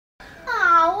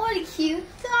a cute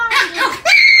dog.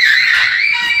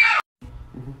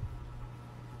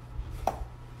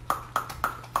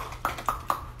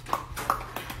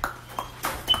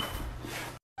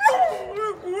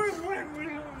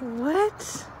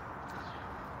 What?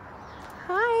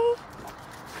 Hi.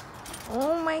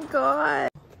 Oh my god.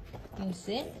 Can you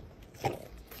sit?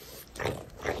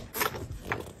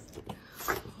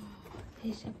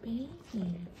 He's a baby.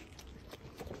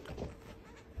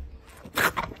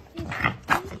 He's a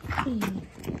baby.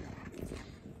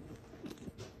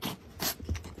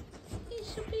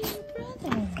 He's a baby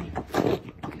brother.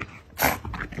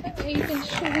 Okay, you can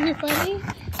show your buddy.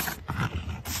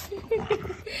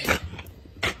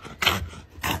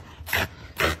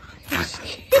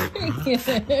 You're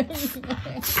scaring him.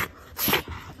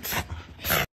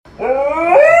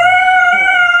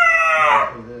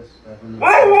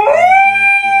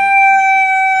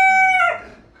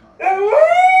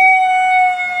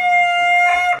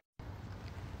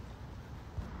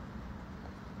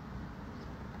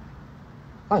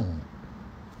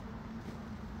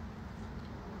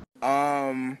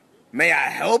 May I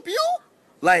help you?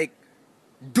 Like,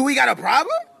 do we got a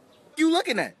problem? What you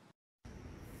looking at?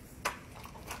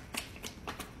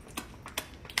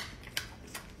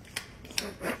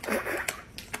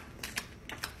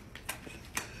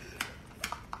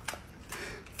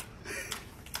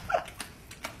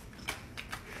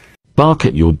 Bark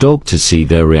at your dog to see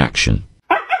their reaction.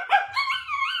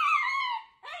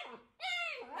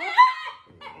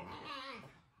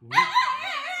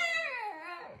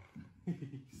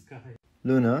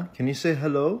 Luna, can you say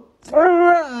hello?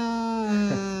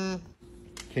 Can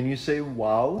you say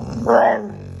wow?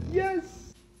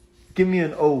 Yes! Give me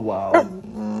an oh wow.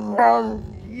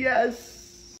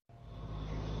 Yes!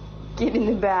 Get in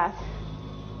the bath.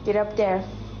 Get up there.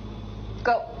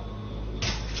 Go.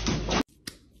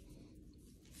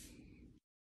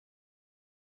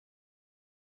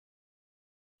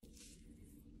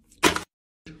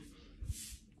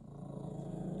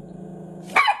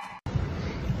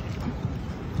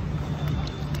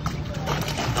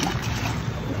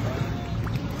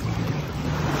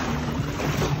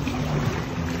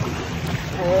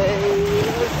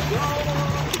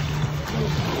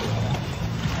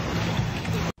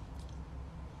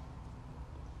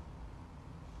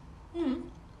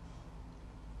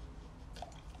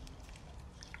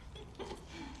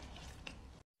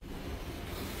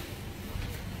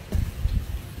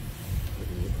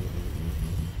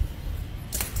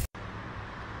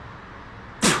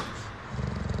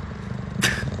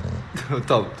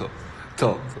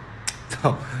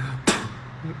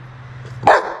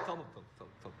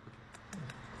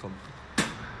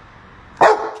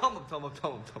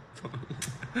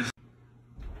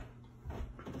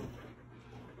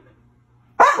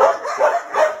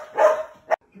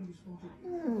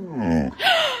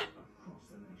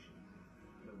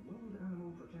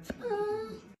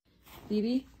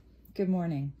 Phoebe, good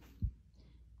morning.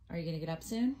 Are you gonna get up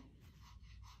soon?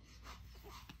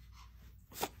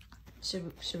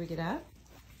 Should we get up?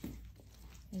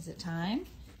 Is it time?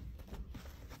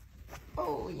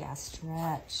 Oh yeah,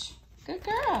 stretch. Good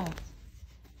girl.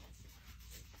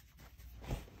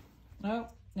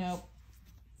 Nope, nope,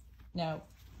 nope.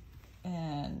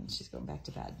 And she's going back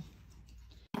to bed.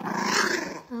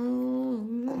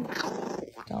 Don't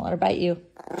let her bite you.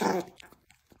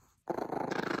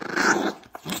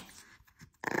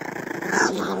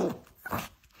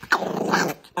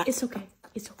 It's okay.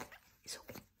 It's okay. It's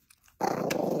okay.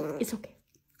 It's okay.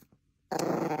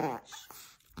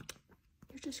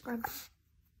 You're just grumpy.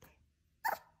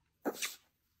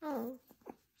 Oh.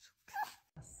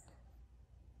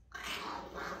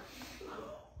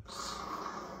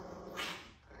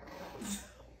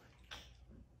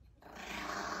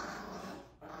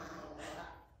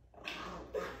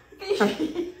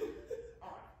 Phoebe.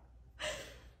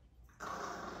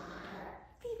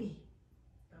 Phoebe.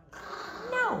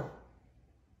 No.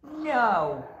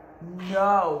 No.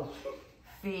 No.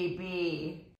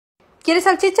 Phoebe. ¿Quieres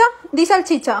salchicha? Di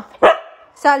salchicha.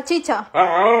 Salchicha.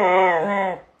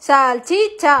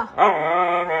 Salchicha.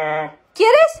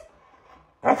 ¿Quieres?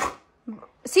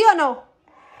 ¿Sí o no?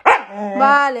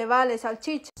 Vale, vale,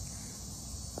 salchicha.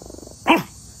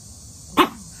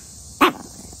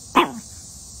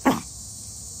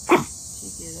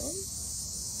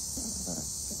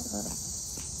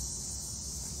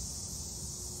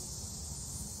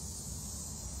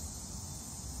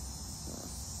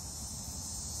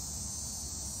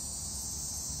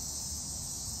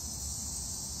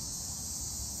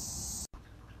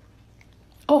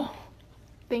 Oh,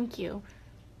 thank you.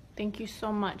 Thank you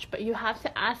so much. But you have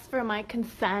to ask for my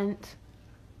consent.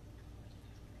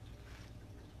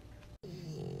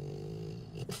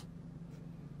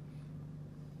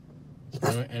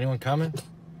 Anyone coming?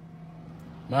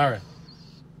 Mara.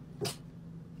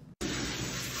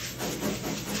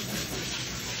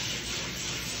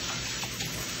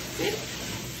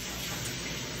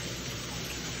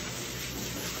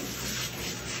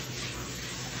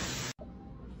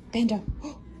 Panda,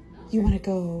 you wanna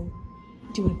go?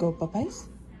 Do you wanna go Popeyes?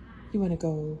 You wanna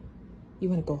go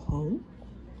home?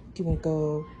 Do you wanna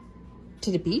go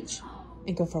to the beach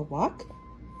and go for a walk?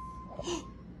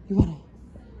 You wanna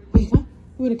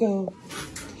go?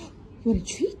 You want a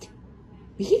treat?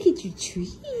 We can get you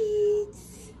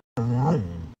treats.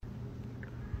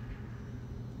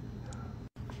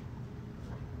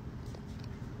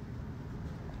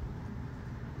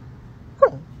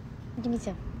 Give me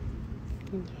some.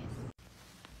 Yes.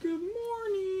 Good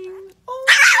morning. Oh.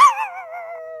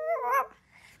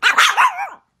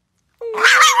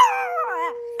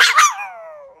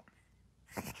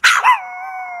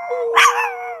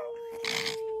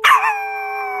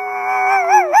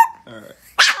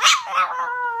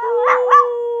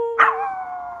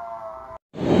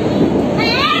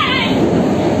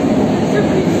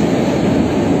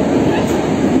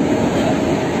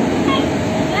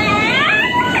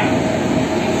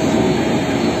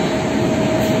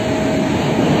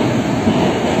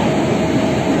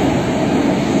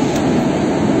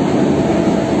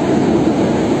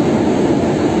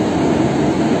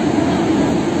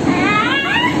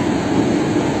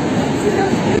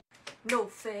 No,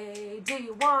 Faye, do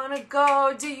you wanna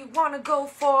go? Do you wanna go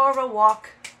for a walk?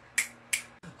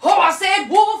 Oh, I said,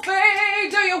 Wolfie,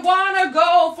 do you wanna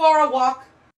go for a walk?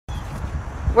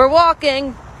 We're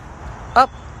walking. Oh,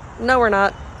 no, we're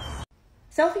not.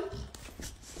 Selfie.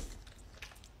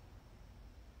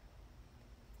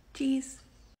 Jeez.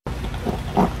 Get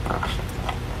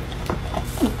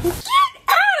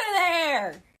out of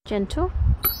there! Gentle.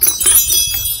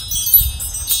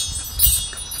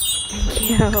 Thank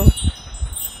you.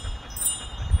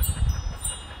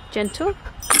 Gentle.